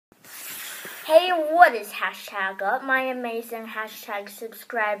Hey, what is hashtag up, my amazing hashtag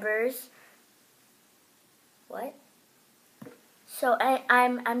subscribers? What? So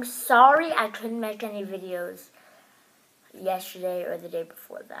I'm sorry I couldn't make any videos yesterday or the day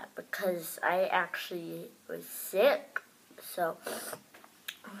before that because I actually was sick. So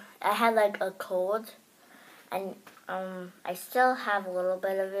I had like a cold, and I still have a little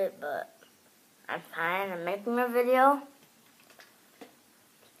bit of it, but I'm fine. I'm making a video,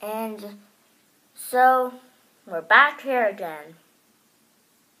 and so we're back here again.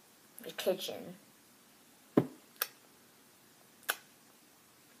 The kitchen.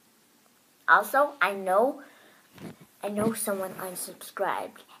 Also, I know someone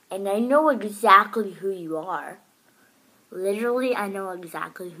unsubscribed, and I know exactly who you are. Literally, I know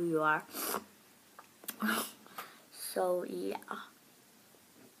exactly who you are. So, yeah.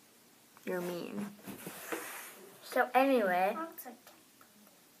 You're mean. So, anyway,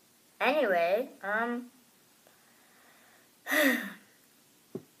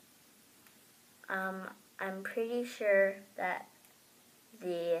 I'm pretty sure that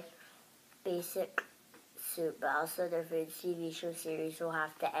the Basic Soup, but also their food TV show series will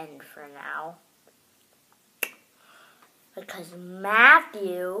have to end for now. Because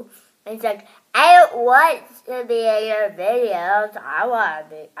Matthew is like, I want to be in your videos. I want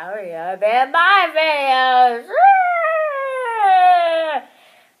to be in my videos.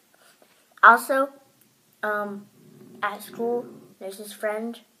 Also, at school, there's this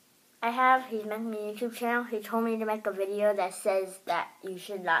friend I have. He's making a YouTube channel. He told me to make a video that says that you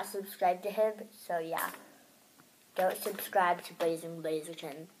should not subscribe to him. So yeah, don't subscribe to Blazing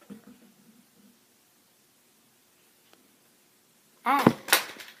Blazerton.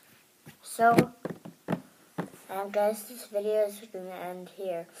 So, I guess this video is going to end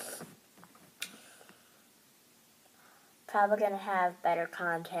here. Probably going to have better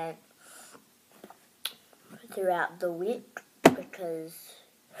content throughout the week because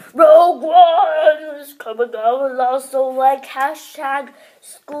Rogue One is coming out, and also like hashtag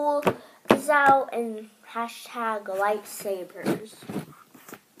school is out and hashtag lightsabers.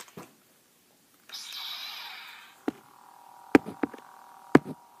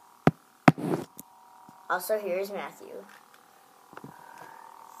 Also, here's Matthew.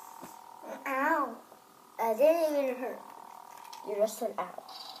 Ow. I didn't even hurt. You just said ow.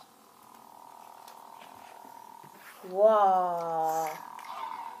 Whoa.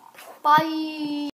 Bye.